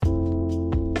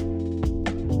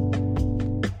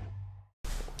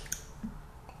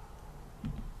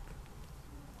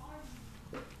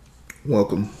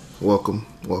Welcome, welcome,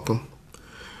 welcome.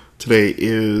 Today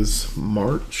is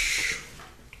March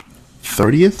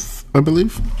 30th, I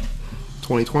believe,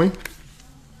 2020.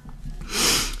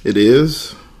 It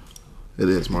is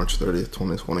March 30th,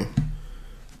 2020.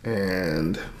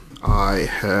 And I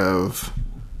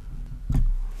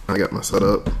got my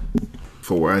setup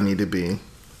for where I need to be in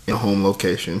a home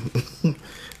location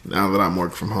now that I'm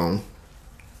working from home.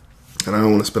 And I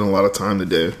don't want to spend a lot of time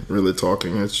today really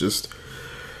talking. It's just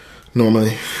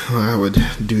normally I would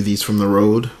do these from the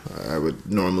road. I would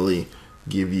normally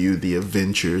give you the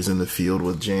adventures in the field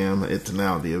with Jam. It's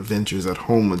now the adventures at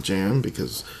home with Jam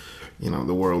because,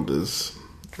 the world is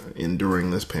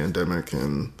enduring this pandemic,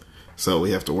 and so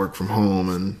we have to work from home,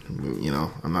 and,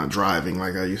 I'm not driving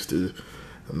like I used to.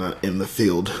 I'm not in the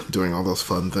field doing all those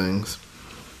fun things.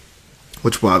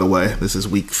 Which, by the way, this is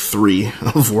week 3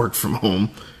 of work from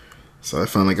home. So I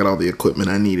finally got all the equipment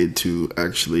I needed to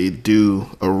actually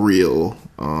do a real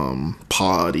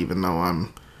pod, even though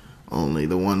I'm only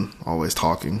the one always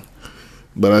talking.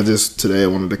 But today I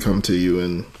wanted to come to you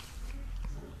and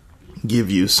give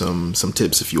you some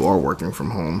tips if you are working from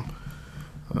home.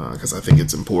 Because I think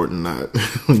it's important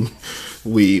that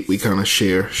we kind of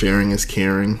share. Sharing is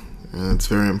caring, and it's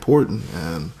very important.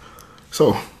 And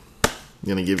so I'm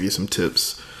going to give you some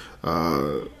tips.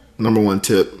 Number one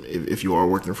tip, if you are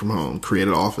working from home, create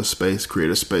an office space,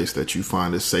 create a space that you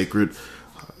find is sacred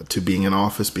to being an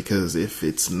office, because if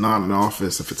it's not an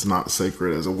office, if it's not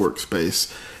sacred as a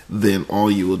workspace, then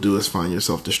all you will do is find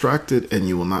yourself distracted and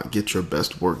you will not get your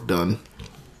best work done.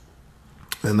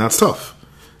 And that's tough.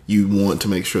 You want to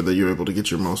make sure that you're able to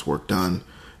get your most work done,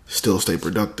 still stay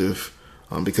productive,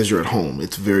 because you're at home.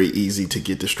 It's very easy to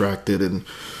get distracted and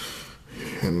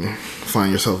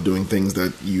find yourself doing things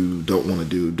that you don't want to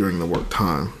do during the work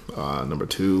time. Number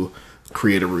 2,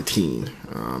 create a routine.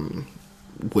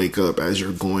 Wake up as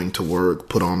you're going to work,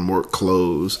 put on work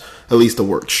clothes, at least a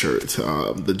work shirt.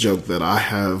 The joke that I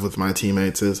have with my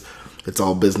teammates is it's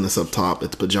all business up top,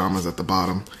 it's pajamas at the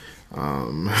bottom.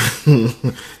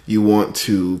 You want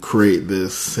to create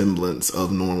this semblance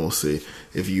of normalcy.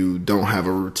 If you don't have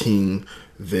a routine,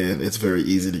 then it's very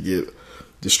easy to get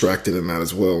distracted in that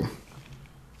as well.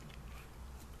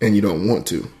 And you don't want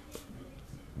to.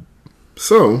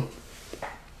 So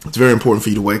it's very important for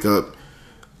you to wake up,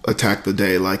 attack the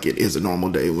day like it is a normal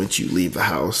day once you leave the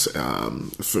house.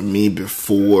 For me,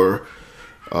 before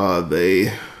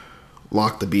they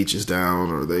lock the beaches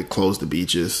down or they close the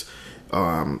beaches,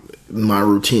 my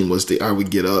routine was I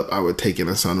would get up, I would take in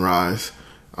a sunrise,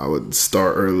 I would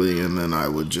start early, and then I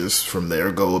would just from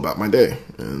there go about my day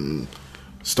and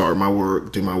start my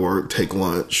work, do my work, take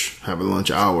lunch, have a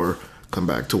lunch hour, come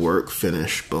back to work,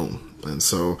 finish, boom. And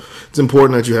so it's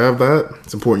important that you have that.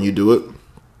 It's important you do it.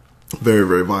 Very,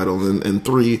 very vital. And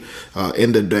 3,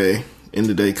 end of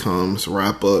day comes,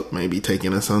 wrap up, maybe take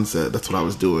in a sunset. That's what I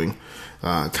was doing.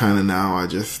 Kind of now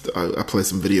I play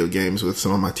some video games with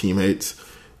some of my teammates.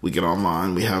 We get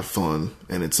online, we have fun,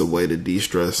 and it's a way to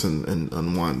de-stress and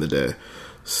unwind the day.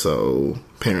 So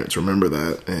parents, remember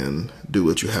that and do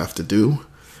what you have to do.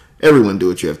 Everyone do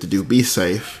what you have to do. Be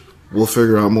safe. We'll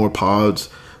figure out more pods.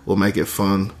 We'll make it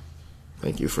fun.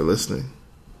 Thank you for listening.